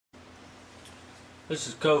This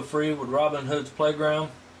is Code Free with Robin Hood's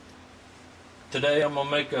Playground. Today I'm going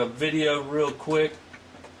to make a video real quick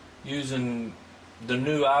using the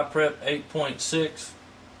new Iprep 8.6.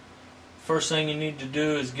 First thing you need to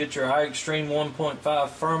do is get your iExtreme 1.5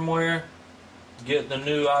 firmware. Get the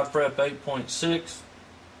new Iprep 8.6.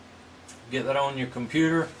 Get that on your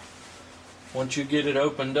computer. Once you get it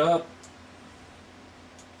opened up,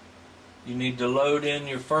 you need to load in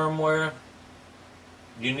your firmware.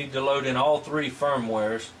 You need to load in all three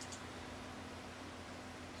firmwares.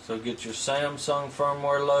 So get your Samsung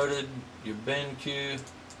firmware loaded, your BenQ,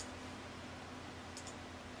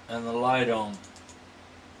 and the light on.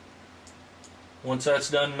 Once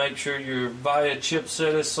that's done, make sure your VIA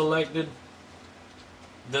chipset is selected.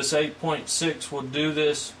 This 8.6 will do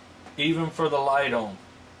this even for the light on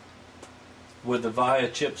with the VIA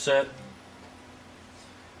chipset.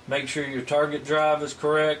 Make sure your target drive is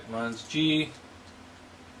correct. Mine's G.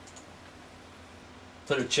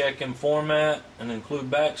 Put a check in format and include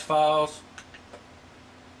batch files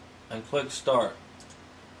and click start.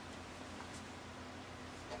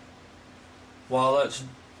 While that's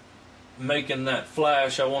making that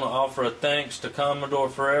flash, I want to offer a thanks to Commodore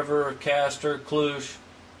Forever, Caster, Cluche,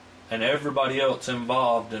 and everybody else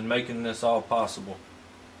involved in making this all possible.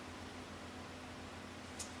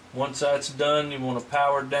 Once that's done, you want to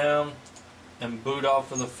power down and boot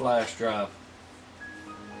off of the flash drive.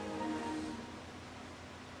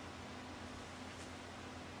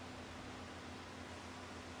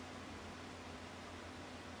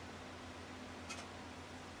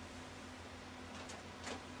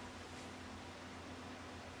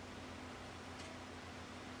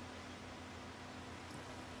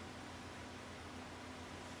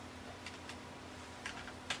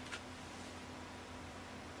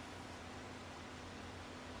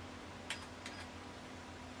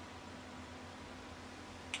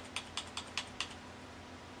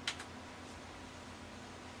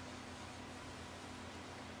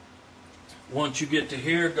 Once you get to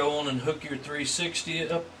here, go on and hook your 360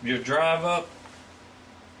 up, your drive up,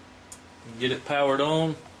 and get it powered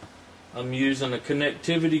on. I'm using a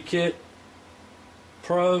connectivity kit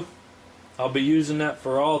Pro. I'll be using that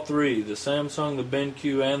for all three, the Samsung, the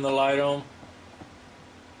BenQ, and the light on.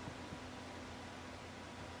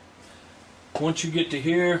 Once you get to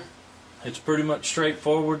here, it's pretty much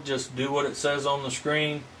straightforward. Just do what it says on the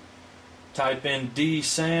screen. Type in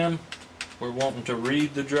DSAM. We're wanting to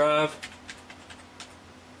read the drive.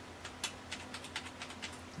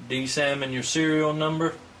 DSAM and your serial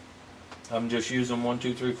number. I'm just using 1,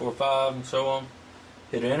 2, 3, 4, 5 and so on.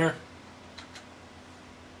 Hit enter.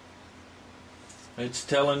 It's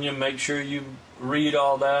telling you make sure you read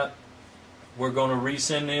all that. We're going to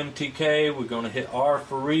resend the MTK. We're going to hit R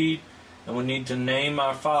for read, and we need to name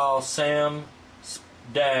our file sam-ofw.bin.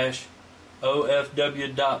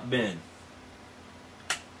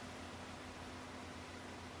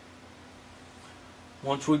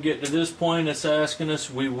 Once we get to this point, it's asking us,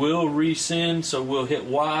 we will resend, so we'll hit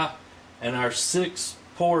Y, and our 6th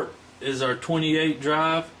port is our 28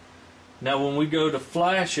 drive. Now when we go to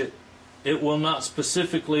flash it, it will not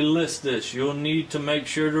specifically list this. You'll need to make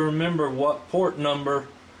sure to remember what port number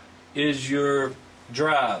is your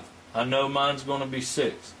drive. I know mine's going to be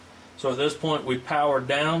 6. So at this point we power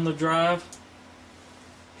down the drive,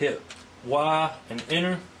 hit Y and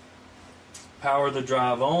enter, power the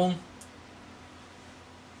drive on.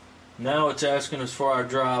 Now it's asking us for our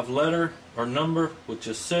drive letter or number, which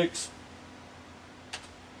is 6.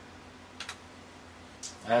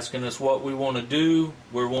 Asking us what we want to do.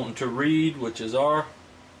 We're wanting to read, which is R.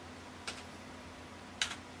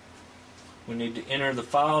 We need to enter the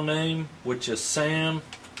file name, which is sam-ofw.bin,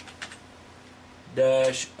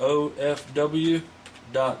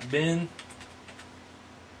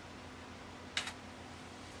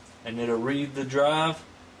 and it'll read the drive.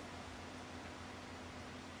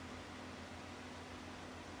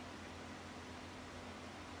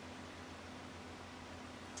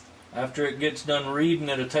 After it gets done reading,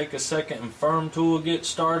 it'll take a second and firm tool gets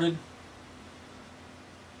started.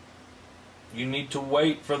 You need to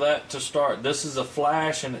wait for that to start. This is a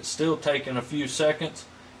flash and it's still taking a few seconds.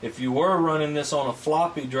 If you were running this on a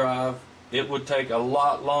floppy drive, it would take a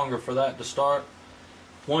lot longer for that to start.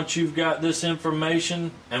 Once you've got this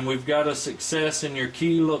information and we've got a success and your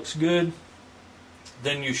key looks good,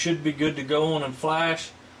 then you should be good to go on and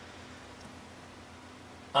flash.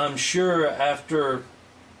 I'm sure after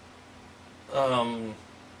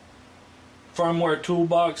firmware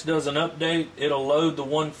toolbox does an update, it'll load the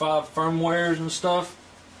 1.5 firmwares and stuff,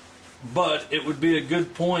 but it would be a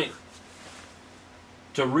good point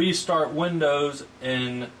to restart Windows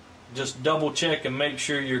and just double check and make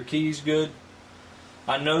sure your key's good.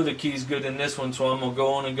 I know the key's good in this one, so I'm going to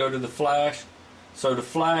go on and go to the flash. So to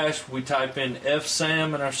flash, we type in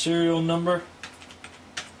FSAM and our serial number.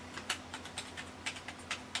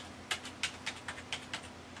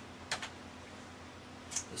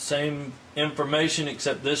 The same information,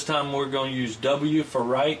 except this time we're going to use W for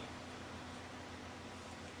write.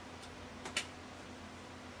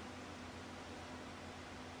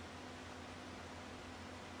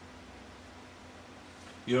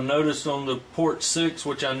 You'll notice on the port 6,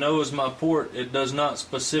 which I know is my port, it does not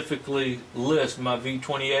specifically list my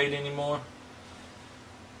v008 anymore.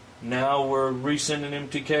 Now we're resending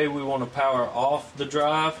MTK. We want to power off the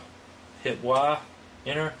drive. Hit Y,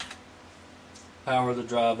 enter. Power the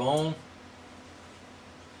drive on.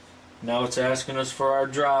 Now it's asking us for our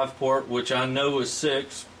drive port, which I know is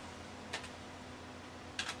 6.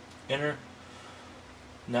 Enter.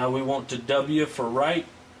 Now we want to W for write.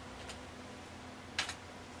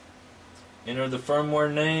 Enter the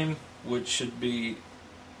firmware name, which should be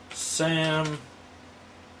sam-cfw.bin.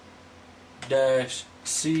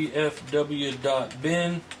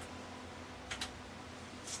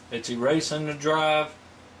 It's erasing the drive,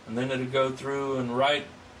 and then it'll go through and write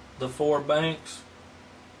the 4 banks.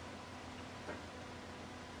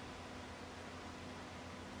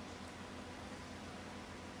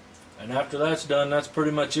 And after that's done, that's pretty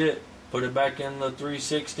much it. Put it back in the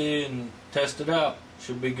 360 and test it out.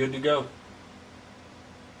 Should be good to go.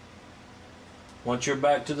 Once you're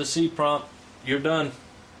back to the C prompt, you're done.